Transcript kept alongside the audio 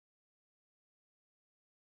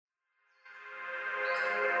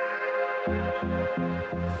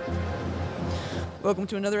Welcome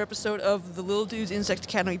to another episode of the Little Dudes Insect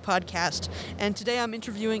Academy podcast, and today I'm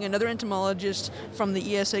interviewing another entomologist from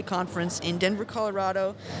the ESA conference in Denver,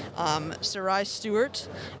 Colorado, Sarai Stewart,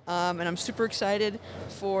 and I'm super excited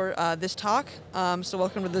for this talk, so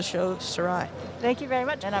welcome to the show, Sarai. Thank you very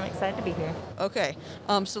much, and I'm excited to be here. Okay,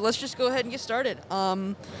 so let's just go ahead and get started.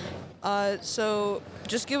 So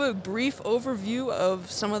just give a brief overview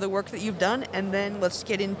of some of the work that you've done, and then let's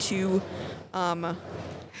get into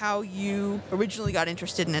how you originally got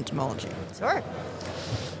interested in entomology. Sure.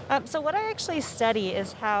 So what I actually study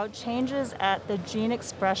is how changes at the gene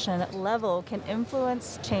expression level can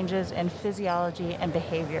influence changes in physiology and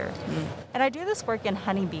behavior. And I do this work in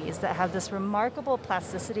honeybees that have this remarkable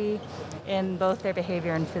plasticity in both their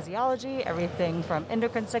behavior and physiology, everything from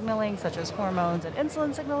endocrine signaling, such as hormones and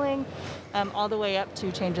insulin signaling, all the way up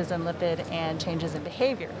to changes in lipid and changes in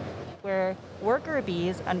behavior, where worker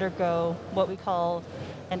bees undergo what we call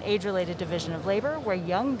an age-related division of labor, where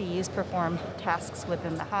young bees perform tasks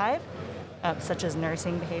within the hive, such as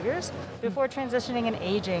nursing behaviors, before transitioning and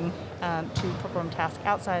aging to perform tasks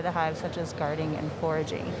outside the hive, such as guarding and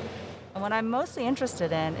foraging. And what I'm mostly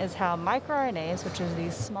interested in is how microRNAs, which are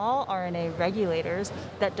these small RNA regulators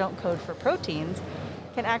that don't code for proteins,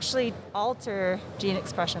 can actually alter gene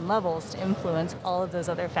expression levels to influence all of those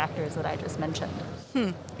other factors that I just mentioned.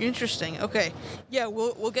 Interesting. Okay. Yeah,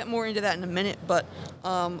 we'll get more into that in a minute, but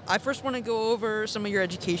I first want to go over some of your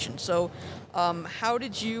education. So, how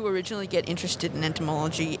did you originally get interested in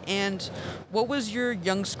entomology, and what was your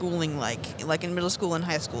young schooling like in middle school and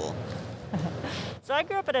high school? So I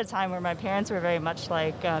grew up at a time where my parents were very much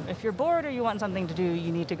like, if you're bored or you want something to do,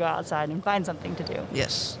 you need to go outside and find something to do.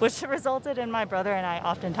 Yes. Which resulted in my brother and I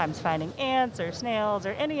oftentimes finding ants or snails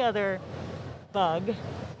or any other bug,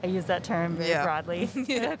 I use that term very broadly,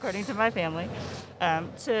 according to my family,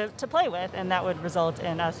 to play with, and that would result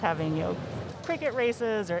in us having, cricket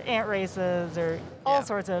races or ant races or all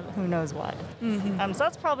sorts of who knows what. So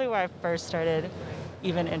that's probably where I first started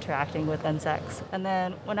even interacting with insects. And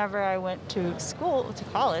then whenever I went to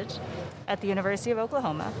college at the University of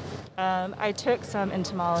Oklahoma, I took some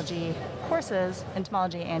entomology courses,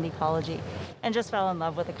 entomology and ecology, and just fell in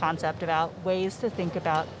love with the concept about ways to think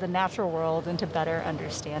about the natural world and to better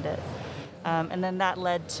understand it. And then that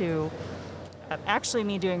led to actually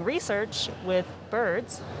me doing research with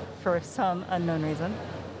birds for some unknown reason.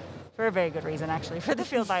 For a very good reason, actually, for the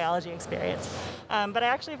field biology experience. But I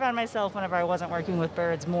actually found myself, whenever I wasn't working with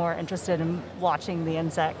birds, more interested in watching the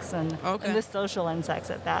insects and the social insects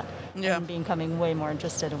at that, and becoming way more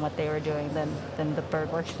interested in what they were doing than the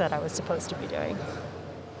bird work that I was supposed to be doing.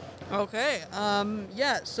 Okay.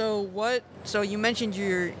 So you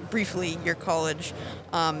mentioned briefly your college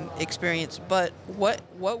experience, but what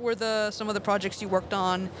were some of the projects you worked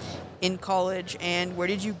on in college, and where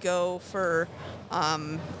did you go for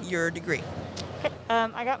your degree? Okay.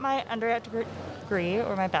 I got my undergraduate degree,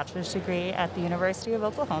 or my bachelor's degree, at the University of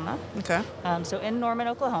Oklahoma. Okay. So in Norman,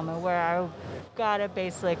 Oklahoma, where I got a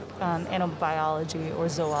basic animal biology or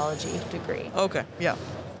zoology degree. Okay. Yeah.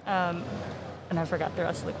 And I forgot the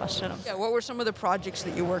rest of the question. Yeah. What were some of the projects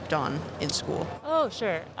that you worked on in school? Oh,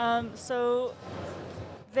 sure. So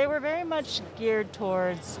they were very much geared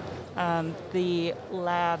towards the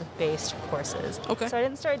lab-based courses. Okay. So I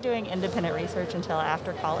didn't start doing independent research until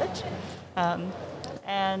after college.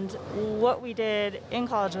 And what we did in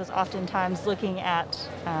college was oftentimes looking at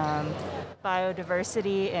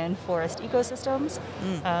biodiversity in forest ecosystems.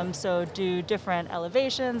 So do different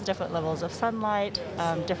elevations, different levels of sunlight,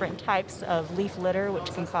 different types of leaf litter,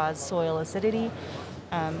 which can cause soil acidity.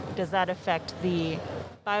 Does that affect the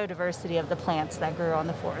biodiversity of the plants that grew on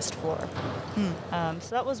the forest floor? So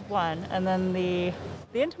that was one. And then the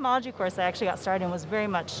entomology course I actually got started in was very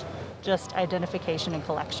much just identification and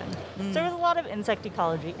collection. So there was a lot of insect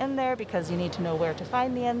ecology in there because you need to know where to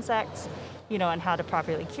find the insects, and how to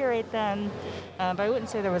properly curate them. But I wouldn't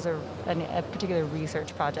say there was a particular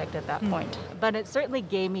research project at that point. But it certainly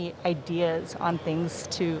gave me ideas on things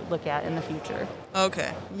to look at in the future.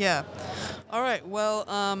 Okay. Yeah. All right. Well,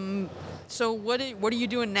 so what are you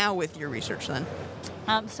doing now with your research then?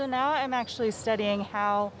 So now I'm actually studying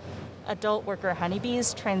how adult worker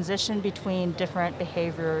honeybees transition between different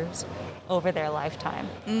behaviors over their lifetime.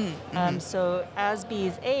 So as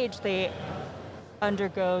bees age, they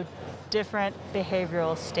undergo different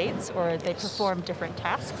behavioral states, or they perform different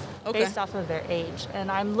tasks based off of their age.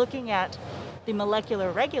 And I'm looking at the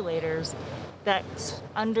molecular regulators that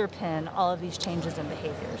underpin all of these changes in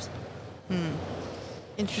behaviors.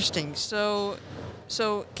 Interesting. So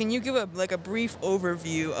can you give a brief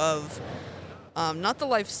overview of not the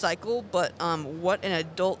life cycle, but what an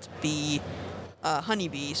adult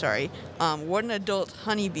honeybee, what an adult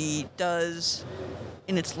honeybee does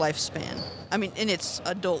in its lifespan. I mean, in its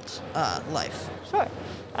adult life. Sure.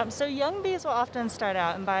 So young bees will often start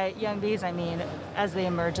out, and by young bees I mean as they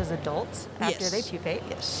emerge as adults after they pupate.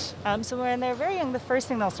 Yes. So when they're very young, the first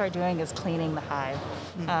thing they'll start doing is cleaning the hive.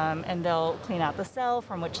 And they'll clean out the cell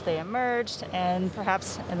from which they emerged, and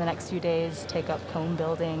perhaps in the next few days take up comb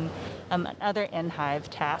building and other in-hive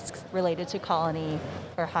tasks related to colony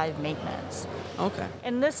or hive maintenance. Okay.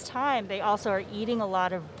 In this time, they also are eating a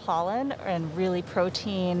lot of pollen and really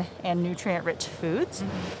protein and nutrient-rich foods,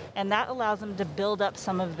 and that allows them to build up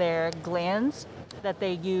some of their glands that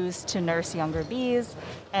they use to nurse younger bees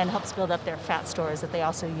and helps build up their fat stores that they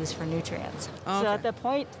also use for nutrients. Okay. So at the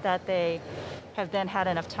point that they have then had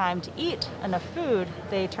enough time to eat enough food,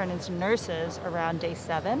 they turn into nurses around day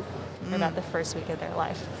 7, or about the first week of their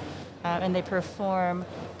life. And they perform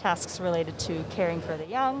tasks related to caring for the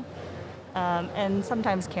young, and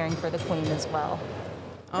sometimes caring for the queen as well.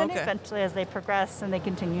 Then eventually, as they progress and they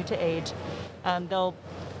continue to age, they'll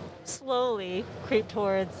slowly creep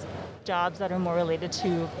towards jobs that are more related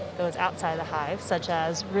to those outside the hive, such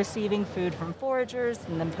as receiving food from foragers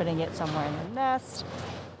and then putting it somewhere in the nest,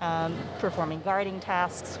 performing guarding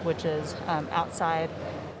tasks, which is outside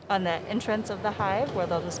on the entrance of the hive, where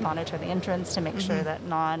they'll just monitor the entrance to make sure that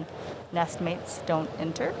non-nest mates don't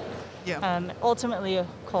enter. Yeah. Ultimately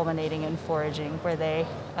culminating in foraging, where they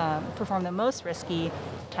perform the most risky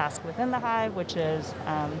task within the hive, which is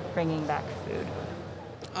bringing back food.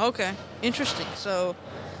 Okay, interesting. So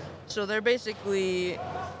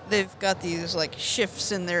they've got these like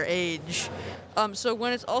shifts in their age. So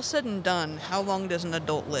when it's all said and done, how long does an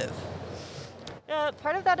adult live?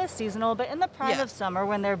 Part of that is seasonal, but in the prime of summer,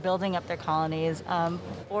 when they're building up their colonies,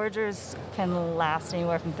 foragers can last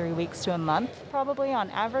anywhere from 3 weeks to a month, probably on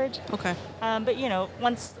average. Okay. But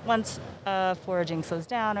once foraging slows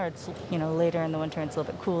down, or it's later in the winter and it's a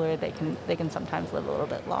little bit cooler, they can sometimes live a little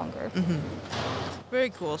bit longer.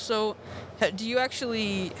 Very cool. So, do you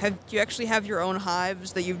actually have your own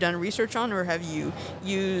hives that you've done research on, or have you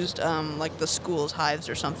used like the school's hives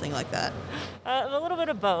or something like that? A little bit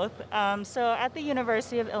of both. So at the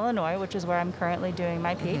University of Illinois, which is where I'm currently doing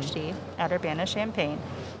my PhD at Urbana-Champaign,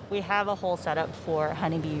 we have a whole setup for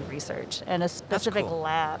honeybee research and a specific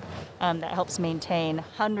lab that helps maintain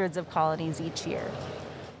hundreds of colonies each year.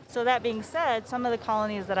 So that being said, some of the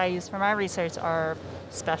colonies that I use for my research are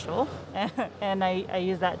special, and I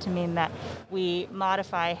use that to mean that we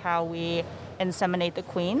modify how we inseminate the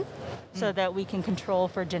queen so that we can control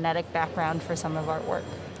for genetic background for some of our work.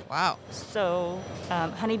 Wow. So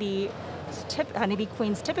honeybee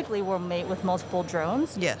queens typically will mate with multiple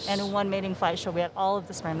drones. Yes. And in one mating flight, she'll get all of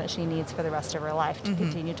the sperm that she needs for the rest of her life to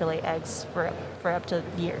continue to lay eggs for up to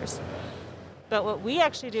years. But what we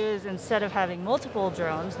actually do is, instead of having multiple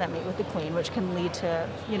drones that mate with the queen, which can lead to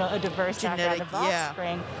a diverse background of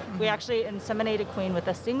offspring, we actually inseminate a queen with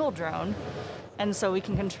a single drone. And so we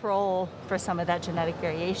can control for some of that genetic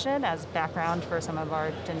variation as background for some of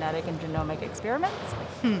our genetic and genomic experiments.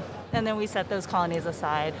 And then we set those colonies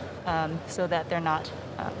aside so that they're not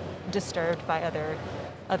disturbed by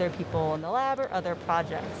other people in the lab or other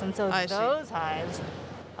projects. And so those hives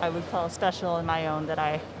I would call special in my own that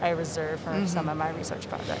I reserve for some of my research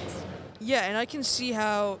projects. Yeah, and I can see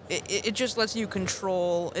how it just lets you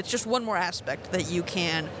control. It's just one more aspect that you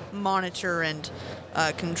can monitor and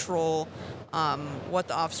control what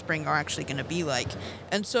the offspring are actually going to be like.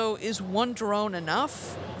 And so is one drone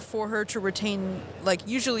enough for her to retain, like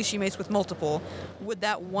usually she mates with multiple, would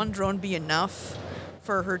that one drone be enough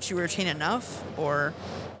for her to retain enough, or?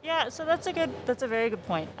 Yeah, so that's a very good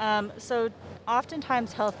point. So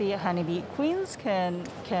oftentimes healthy honeybee queens can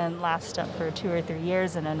last up for 2 or 3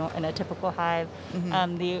 years in a typical hive.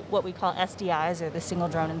 What we call SDIs, or the single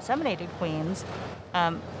drone inseminated queens,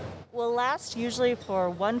 will last usually for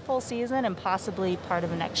one full season and possibly part of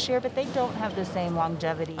the next year, but they don't have the same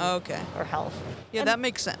longevity or health. Yeah, that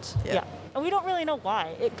makes sense. Yeah. And we don't really know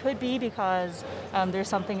why. It could be because there's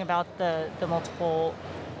something about the multiple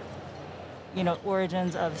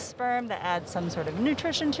origins of sperm that adds some sort of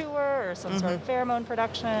nutrition to her, or some sort of pheromone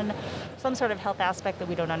production, some sort of health aspect that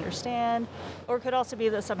we don't understand. Or it could also be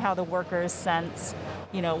that somehow the workers sense,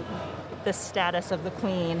 the status of the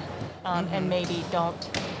queen and maybe don't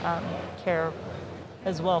care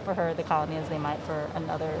as well for her, the colony, as they might for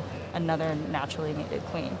another naturally mated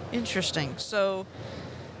queen. Interesting. So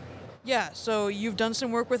Yeah, so you've done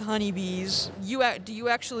some work with honeybees. Do you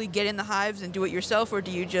actually get in the hives and do it yourself, or do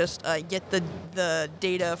you just get the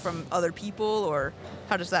data from other people, or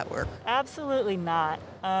how does that work? Absolutely not.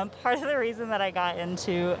 Part of the reason that I got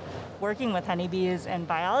into working with honeybees in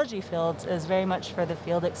biology fields is very much for the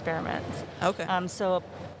field experiments. Okay. So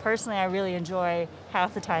personally, I really enjoy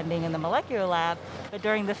half the time being in the molecular lab, but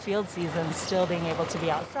during the field season, still being able to be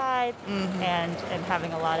outside and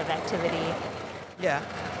having a lot of activity. Yeah.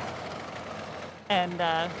 And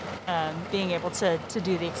being able to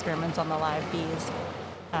do the experiments on the live bees.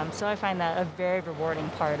 So I find that a very rewarding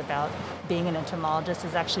part about being an entomologist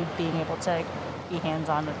is actually being able to be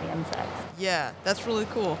hands-on with the insects. Yeah, that's really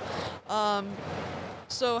cool.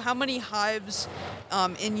 So how many hives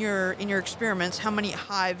in your experiments? How many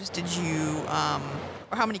hives did you,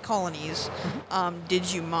 or how many colonies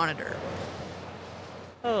did you monitor?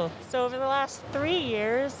 Oh, so over the last 3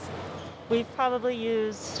 years, we've probably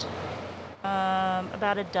used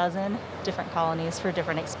about a dozen different colonies for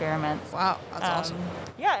different experiments. Wow, that's awesome.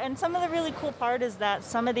 Yeah, and some of the really cool part is that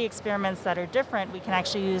some of the experiments that are different, we can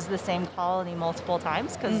actually use the same colony multiple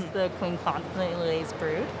times because the queen constantly lays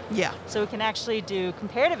brood. Yeah. So we can actually do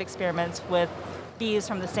comparative experiments with bees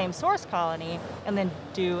from the same source colony and then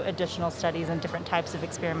do additional studies and different types of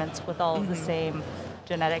experiments with all of the same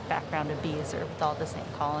genetic background of bees or with all the same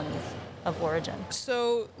colonies of origin.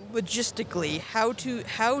 So logistically, how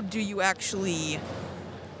do you actually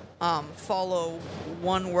follow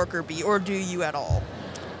one worker bee, or do you at all?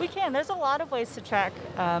 We can. There's a lot of ways to track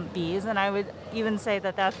bees, and I would even say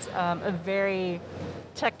that that's a very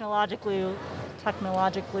technologically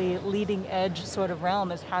leading edge sort of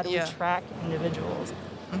realm is how do we track individuals.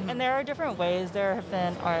 And there are different ways. There have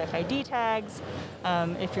been RFID tags.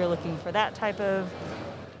 If you're looking for that type of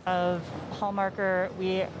hallmarker,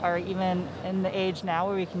 we are even in the age now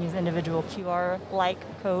where we can use individual QR-like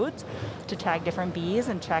codes to tag different bees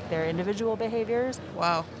and track their individual behaviors.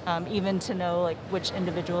 Wow. Even to know like which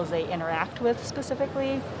individuals they interact with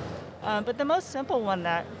specifically. But the most simple one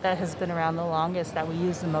that has been around the longest that we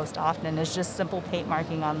use the most often is just simple paint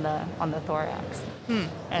marking on the thorax. And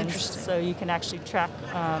Interesting. so you can actually track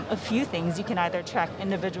a few things. You can either track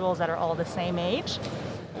individuals that are all the same age,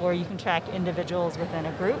 or you can track individuals within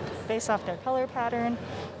a group based off their color pattern,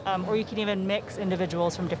 or you can even mix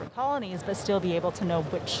individuals from different colonies but still be able to know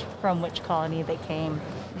from which colony they came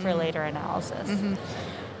for later analysis.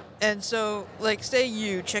 And so, like, say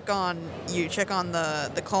you check on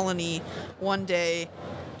the colony one day,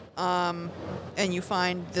 and you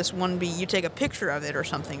find this one bee. You take a picture of it or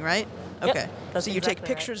something, right? Okay. That's so you exactly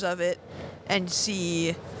take pictures of it and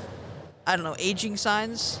see, I don't know, aging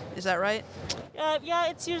signs. Is that right? Yeah,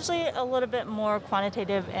 it's usually a little bit more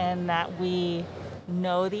quantitative in that we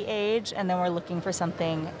know the age and then we're looking for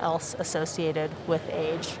something else associated with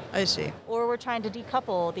age. I see. Or we're trying to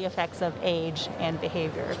decouple the effects of age and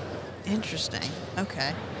behavior. Interesting.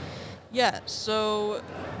 Okay. Yeah, so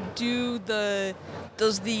this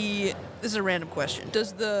is a random question.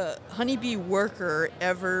 Does the honeybee worker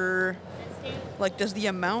ever, like, does the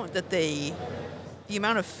amount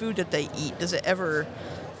of food that they eat, does it ever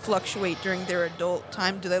fluctuate during their adult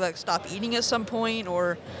time? Do they, like, stop eating at some point,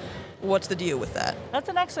 or what's the deal with that? That's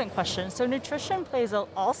an excellent question. So nutrition plays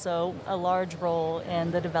also a large role in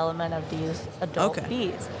the development of these adult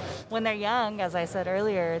bees. When they're young, as I said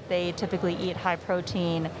earlier, they typically eat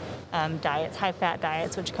high-protein diets, high-fat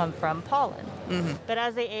diets, which come from pollen. But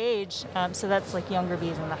as they age, so that's like younger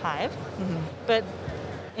bees in the hive. But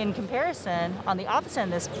in comparison, on the opposite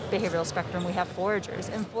end of this behavioral spectrum, we have foragers.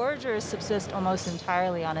 And foragers subsist almost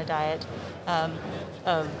entirely on a diet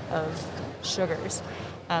of sugars.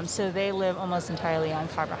 So they live almost entirely on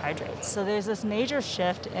carbohydrates. So there's this major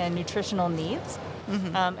shift in nutritional needs.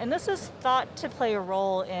 And this is thought to play a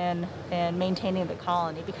role in maintaining the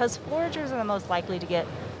colony because foragers are the most likely to get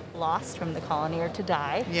lost from the colony or to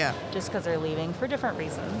die just because they're leaving for different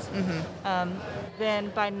reasons. Then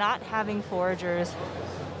by not having foragers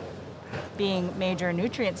being major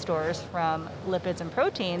nutrient stores from lipids and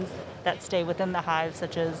proteins that stay within the hive,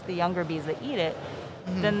 such as the younger bees that eat it,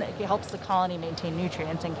 then it helps the colony maintain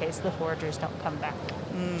nutrients in case the foragers don't come back.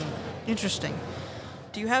 Interesting.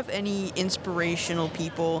 Do you have any inspirational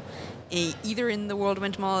people, either in the world of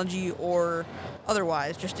entomology or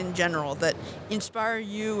otherwise, just in general, that inspire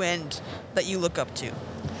you and that you look up to?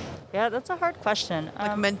 Yeah, that's a hard question.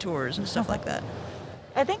 Like mentors and stuff like that.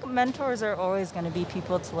 I think mentors are always going to be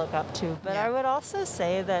people to look up to, but I would also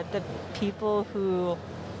say that the people who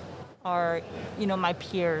are, my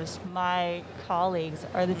peers, my colleagues,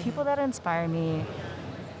 are the people that inspire me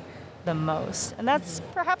the most. And that's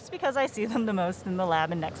perhaps because I see them the most in the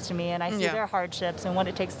lab and next to me, and I see their hardships and what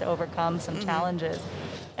it takes to overcome some challenges.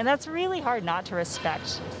 And that's really hard not to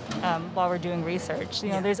respect while we're doing research.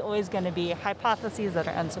 There's always going to be hypotheses that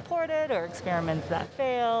are unsupported or experiments that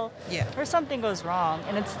fail or something goes wrong.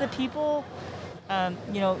 And it's the people,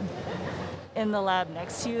 in the lab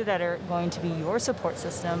next to you that are going to be your support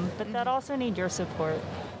system, but that also need your support.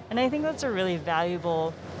 And I think that's a really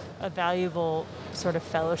valuable sort of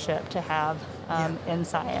fellowship to have in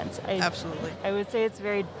science. Absolutely. I would say it's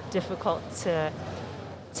very difficult to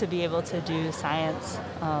be able to do science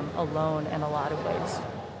alone in a lot of ways.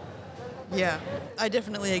 Yeah, I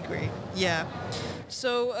definitely agree. Yeah.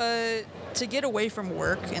 So to get away from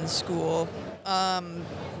work and school,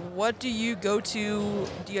 what do you go to?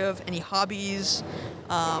 Do you have any hobbies,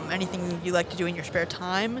 anything you like to do in your spare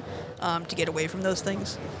time to get away from those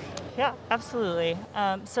things? Yeah, absolutely.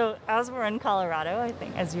 So as we're in Colorado, I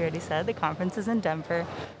think, as you already said, the conference is in Denver.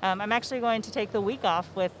 I'm actually going to take the week off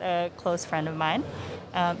with a close friend of mine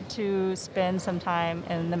to spend some time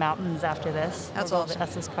in the mountains after this. That's we'll awesome. go to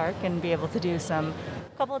Estes Park and be able to do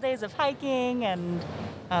couple of days of hiking and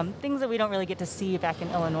things that we don't really get to see back in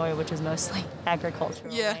Illinois, which is mostly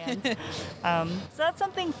agricultural land. So that's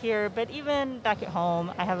something here, but even back at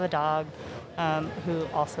home, I have a dog who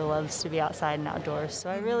also loves to be outside and outdoors.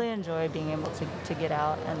 So I really enjoy being able to get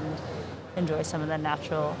out and enjoy some of the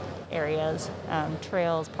natural areas,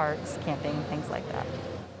 trails, parks, camping, things like that.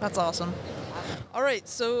 That's awesome. All right,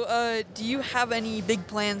 so do you have any big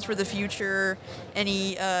plans for the future?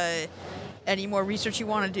 Any more research you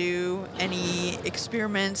want to do? Any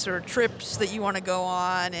experiments or trips that you want to go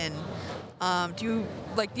on? And do you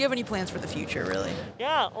have any plans for the future, really?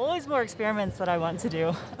 Yeah, always more experiments that I want to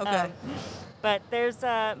do. Okay. But there's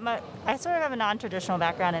I sort of have a non-traditional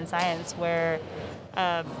background in science where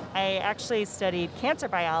I actually studied cancer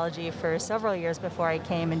biology for several years before I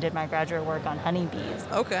came and did my graduate work on honeybees.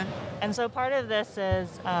 Okay. And so part of this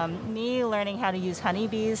is me learning how to use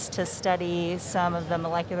honeybees to study some of the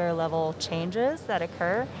molecular level changes that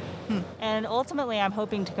occur. And ultimately, I'm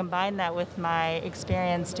hoping to combine that with my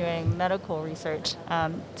experience doing medical research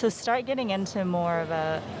to start getting into more of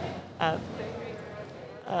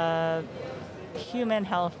a human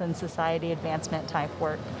health and society advancement type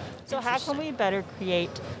work. So how can we better create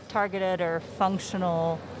targeted or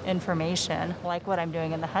functional information, like what I'm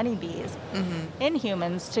doing in the honeybees, in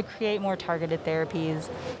humans to create more targeted therapies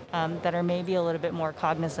that are maybe a little bit more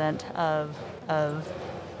cognizant of a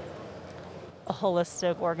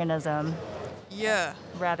holistic organism,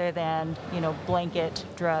 rather than blanket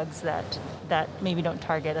drugs that maybe don't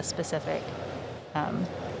target a specific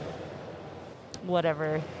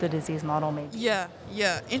whatever the disease model may be. Yeah,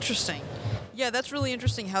 interesting. Yeah, that's really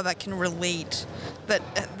interesting how that can relate,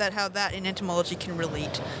 how that in entomology can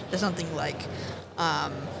relate to something like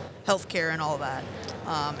healthcare and all that,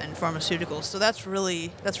 and pharmaceuticals. So that's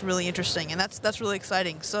really interesting, and that's really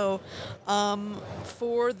exciting. So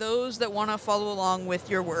for those that want to follow along with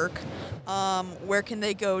your work, where can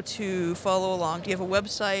they go to follow along? Do you have a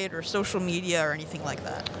website or social media or anything like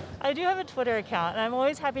that? I do have a Twitter account, and I'm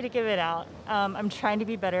always happy to give it out. I'm trying to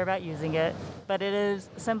be better about using it, but it is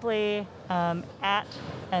simply at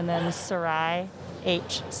and then Sarai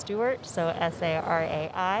H. Stuart, so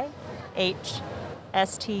Sarai H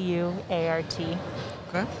Stuart.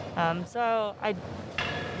 Okay. So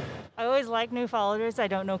I always like new followers. I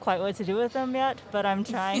don't know quite what to do with them yet, but I'm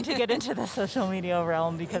trying to get into the social media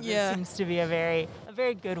realm because it seems to be a very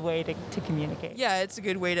good way to communicate. Yeah, it's a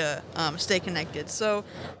good way to stay connected. So,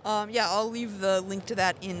 I'll leave the link to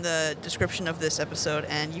that in the description of this episode,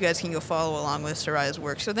 and you guys can go follow along with Sarai's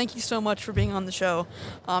work. So thank you so much for being on the show.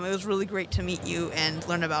 It was really great to meet you and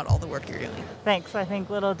learn about all the work you're doing. Thanks. I think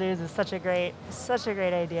Little Dudes is such a great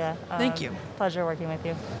idea. Thank you. Pleasure working with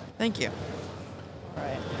you. Thank you. All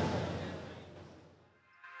right.